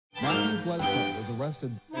Bledsoe was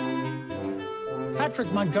arrested.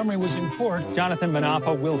 Patrick Montgomery was in court. Jonathan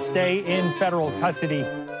Manapa will stay in federal custody.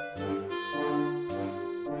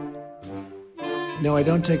 No, I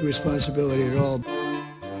don't take responsibility at all.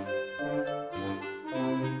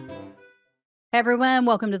 Hey everyone,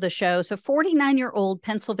 welcome to the show. So 49-year-old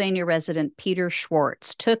Pennsylvania resident Peter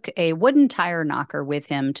Schwartz took a wooden tire knocker with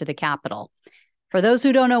him to the Capitol. For those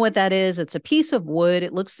who don't know what that is, it's a piece of wood.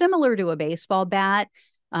 It looks similar to a baseball bat,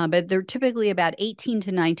 but they're typically about 18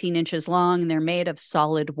 to 19 inches long, and they're made of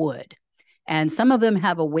solid wood. And some of them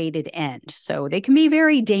have a weighted end, so they can be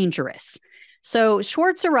very dangerous. So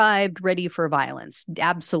Schwartz arrived ready for violence,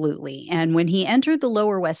 absolutely. And when he entered the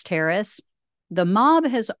Lower West Terrace, the mob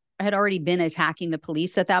had already been attacking the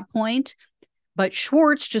police at that point, but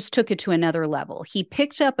Schwartz just took it to another level. He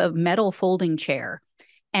picked up a metal folding chair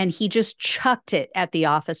and he just chucked it at the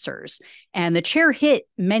officers. And the chair hit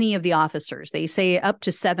many of the officers. They say up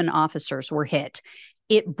to 7 officers were hit.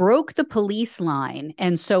 It broke the police line,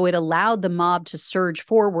 and so it allowed the mob to surge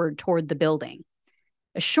forward toward the building.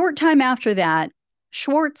 A short time after that,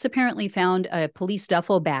 Schwartz apparently found a police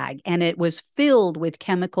duffel bag, and it was filled with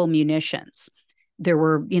chemical munitions. There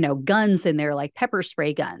were, guns in there, like pepper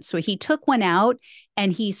spray guns. So he took one out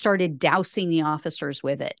and he started dousing the officers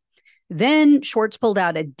with it. Then Schwartz pulled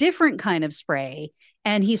out a different kind of spray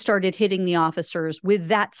and he started hitting the officers with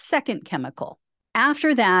that second chemical.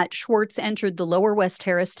 After that, Schwartz entered the Lower West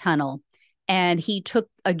Terrace tunnel and he took,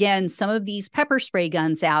 again, some of these pepper spray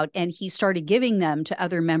guns out and he started giving them to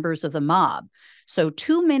other members of the mob. So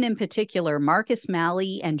 2 men in particular, Marcus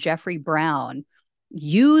Malley and Jeffrey Brown,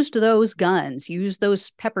 used those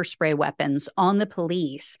pepper spray weapons on the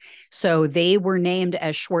police. So they were named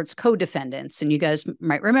as Schwartz co-defendants. And you guys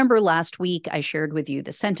might remember last week, I shared with you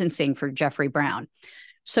the sentencing for Jeffrey Brown.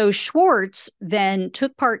 So Schwartz then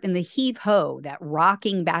took part in the heave-ho, that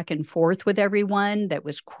rocking back and forth with everyone that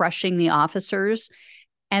was crushing the officers.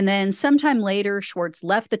 And then sometime later, Schwartz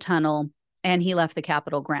left the tunnel and he left the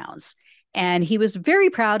Capitol grounds. And he was very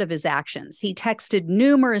proud of his actions. He texted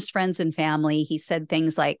numerous friends and family. He said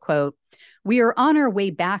things like, quote, "We are on our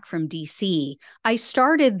way back from D.C. I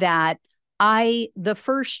started that. The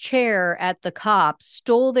first chair at the cops,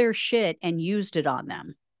 stole their shit and used it on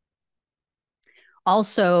them."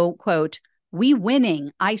 Also, quote, "We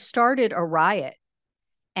winning. I started a riot."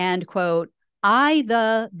 And quote,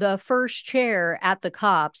 the first chair at the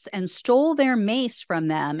cops and stole their mace from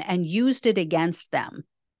them and used it against them."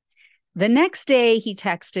 The next day, he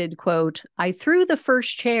texted, quote, "I threw the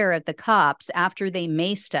first chair at the cops after they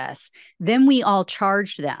maced us. Then we all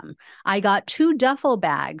charged them. I got 2 duffel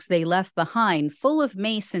bags they left behind full of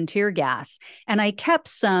mace and tear gas, and I kept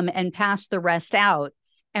some and passed the rest out,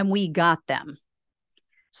 and we got them."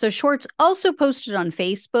 So Schwartz also posted on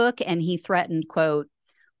Facebook, and he threatened, quote,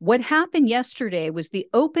 "What happened yesterday was the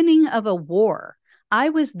opening of a war. I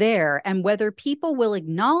was there, and whether people will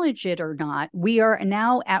acknowledge it or not, we are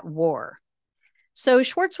now at war." So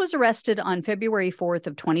Schwartz was arrested on February 4th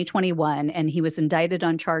of 2021, and he was indicted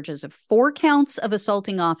on charges of 4 counts of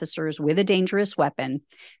assaulting officers with a dangerous weapon,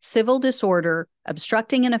 civil disorder,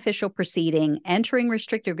 obstructing an official proceeding, entering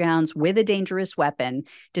restricted grounds with a dangerous weapon,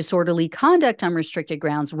 disorderly conduct on restricted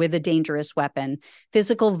grounds with a dangerous weapon,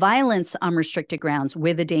 physical violence on restricted grounds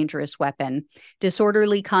with a dangerous weapon,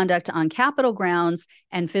 disorderly conduct on Capitol grounds,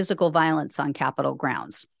 and physical violence on Capitol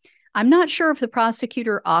grounds. I'm not sure if the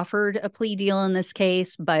prosecutor offered a plea deal in this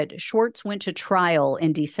case, but Schwartz went to trial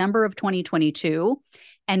in December of 2022,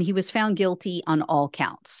 and he was found guilty on all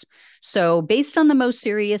counts. So based on the most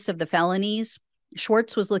serious of the felonies,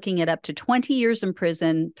 Schwartz was looking at up to 20 years in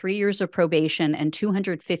prison, 3 years of probation, and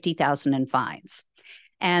 $250,000 in fines.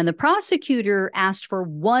 And the prosecutor asked for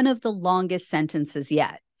one of the longest sentences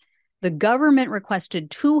yet. The government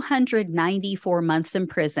requested 294 months in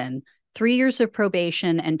prison, 3 years of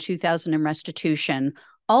probation, and $2,000 in restitution,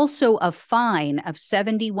 also a fine of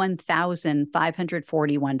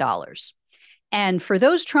 $71,541. And for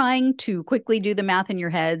those trying to quickly do the math in your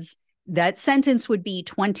heads, that sentence would be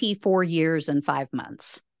 24 years and 5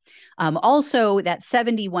 months. Also, that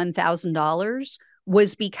 $71,000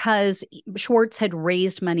 was because Schwartz had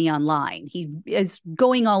raised money online. He is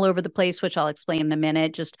going all over the place, which I'll explain in a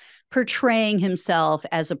minute, just portraying himself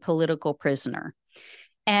as a political prisoner.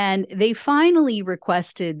 And they finally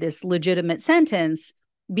requested this legitimate sentence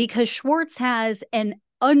because Schwartz has an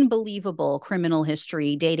unbelievable criminal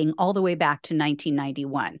history dating all the way back to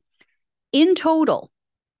 1991. In total,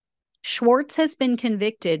 Schwartz has been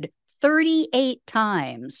convicted 38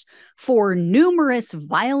 times for numerous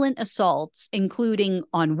violent assaults, including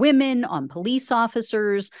on women, on police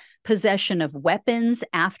officers, possession of weapons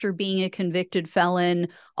after being a convicted felon,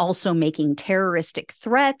 also making terroristic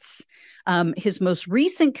threats. His most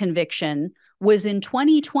recent conviction was in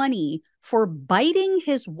 2020 for biting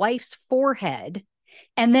his wife's forehead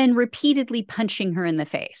and then repeatedly punching her in the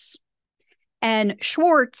face. And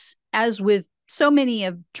Schwartz, as with so many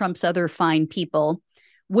of Trump's other fine people,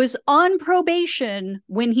 was on probation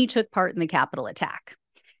when he took part in the Capitol attack.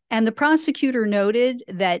 And the prosecutor noted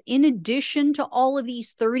that in addition to all of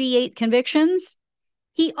these 38 convictions,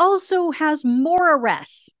 he also has more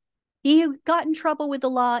arrests. He got in trouble with the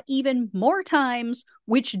law even more times,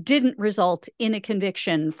 which didn't result in a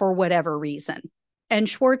conviction for whatever reason. And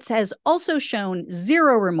Schwartz has also shown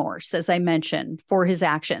zero remorse, as I mentioned, for his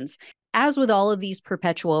actions. As with all of these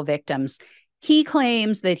perpetual victims, he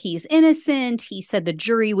claims that he's innocent. He said the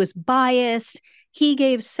jury was biased. He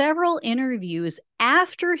gave several interviews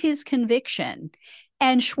after his conviction,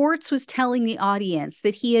 and Schwartz was telling the audience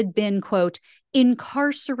that he had been, quote,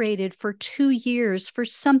 incarcerated for 2 years for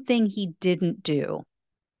something he didn't do.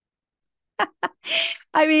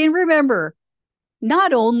 I mean, remember,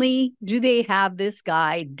 not only do they have this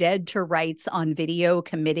guy dead to rights on video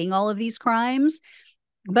committing all of these crimes,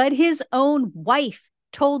 but his own wife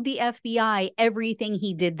told the FBI everything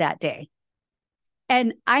he did that day.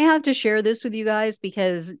 And I have to share this with you guys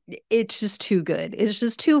because it's just too good. It's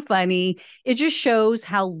just too funny. It just shows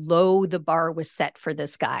how low the bar was set for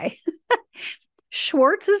this guy.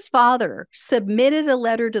 Schwartz's father submitted a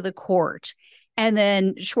letter to the court, and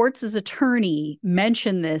then Schwartz's attorney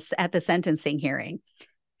mentioned this at the sentencing hearing.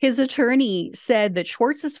 His attorney said that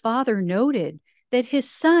Schwartz's father noted that his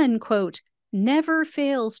son, quote, never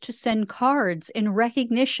fails to send cards in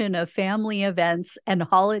recognition of family events and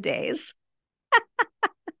holidays.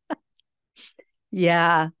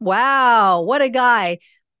 Yeah. Wow. What a guy.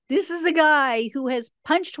 This is a guy who has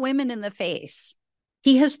punched women in the face.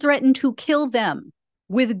 He has threatened to kill them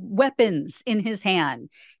with weapons in his hand.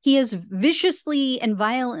 He has viciously and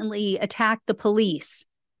violently attacked the police,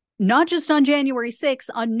 not just on January 6th,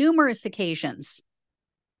 on numerous occasions.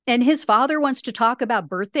 And his father wants to talk about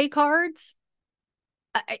birthday cards.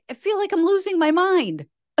 I feel like I'm losing my mind.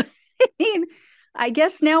 I mean, I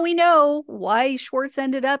guess now we know why Schwartz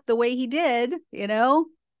ended up the way he did, you know,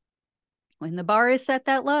 when the bar is set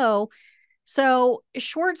that low. So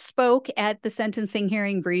Schwartz spoke at the sentencing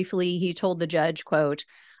hearing briefly. He told the judge, quote,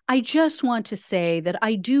 I just want to say that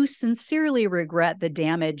I do sincerely regret the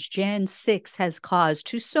damage Jan 6 has caused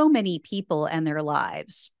to so many people and their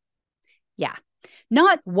lives. Yeah,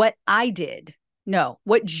 not what I did. No,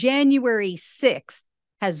 what January 6th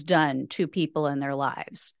has done to people in their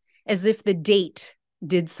lives, as if the date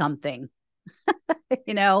did something,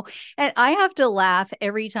 you know? And I have to laugh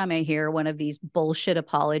every time I hear one of these bullshit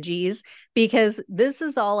apologies, because this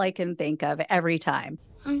is all I can think of every time.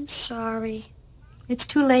 I'm sorry. It's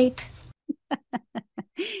too late.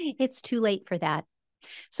 It's too late for that.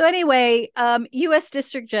 So anyway, U.S.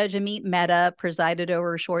 District Judge Amit Mehta presided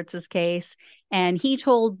over Schwartz's case, and he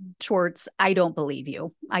told Schwartz, I don't believe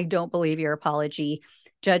you. I don't believe your apology.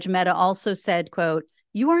 Judge Mehta also said, quote,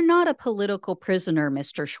 you are not a political prisoner,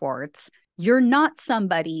 Mr. Schwartz. You're not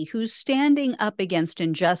somebody who's standing up against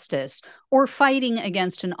injustice or fighting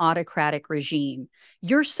against an autocratic regime.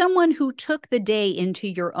 You're someone who took the day into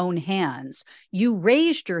your own hands. You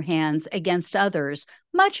raised your hands against others,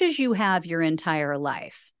 much as you have your entire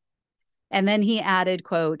life. And then he added,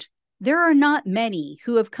 quote, there are not many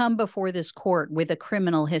who have come before this court with a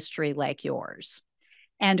criminal history like yours.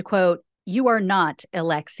 And, quote, you are not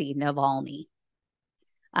Alexei Navalny.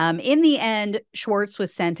 In the end, Schwartz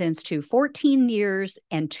was sentenced to 14 years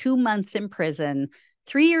and 2 months in prison,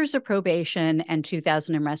 3 years of probation, and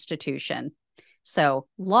 $2,000 in restitution. So,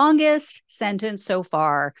 longest sentence so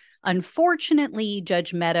far. Unfortunately,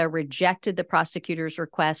 Judge Mehta rejected the prosecutor's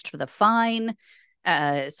request for the fine.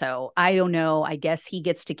 So, I don't know. I guess he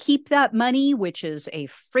gets to keep that money, which is a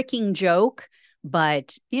freaking joke.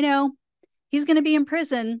 But, you know, he's going to be in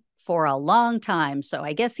prison for a long time. So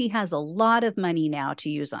I guess he has a lot of money now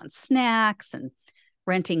to use on snacks and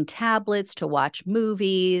renting tablets to watch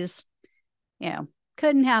movies. You know,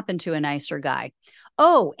 couldn't happen to a nicer guy.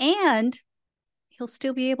 Oh, and he'll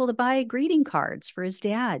still be able to buy greeting cards for his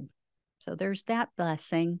dad. So there's that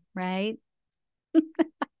blessing, right?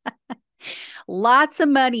 Lots of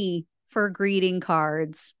money for greeting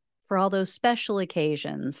cards for all those special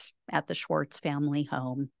occasions at the Schwartz family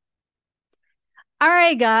home. All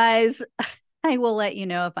right, guys, I will let you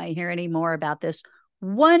know if I hear any more about this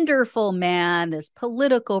wonderful man, this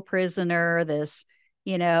political prisoner, this,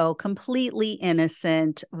 you know, completely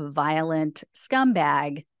innocent, violent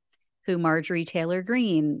scumbag who Marjorie Taylor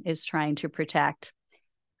Greene is trying to protect.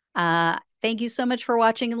 Thank you so much for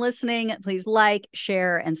watching and listening. Please like,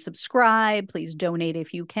 share, and subscribe. Please donate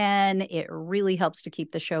if you can. It really helps to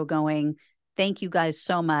keep the show going. Thank you guys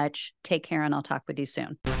so much. Take care, and I'll talk with you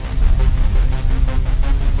soon.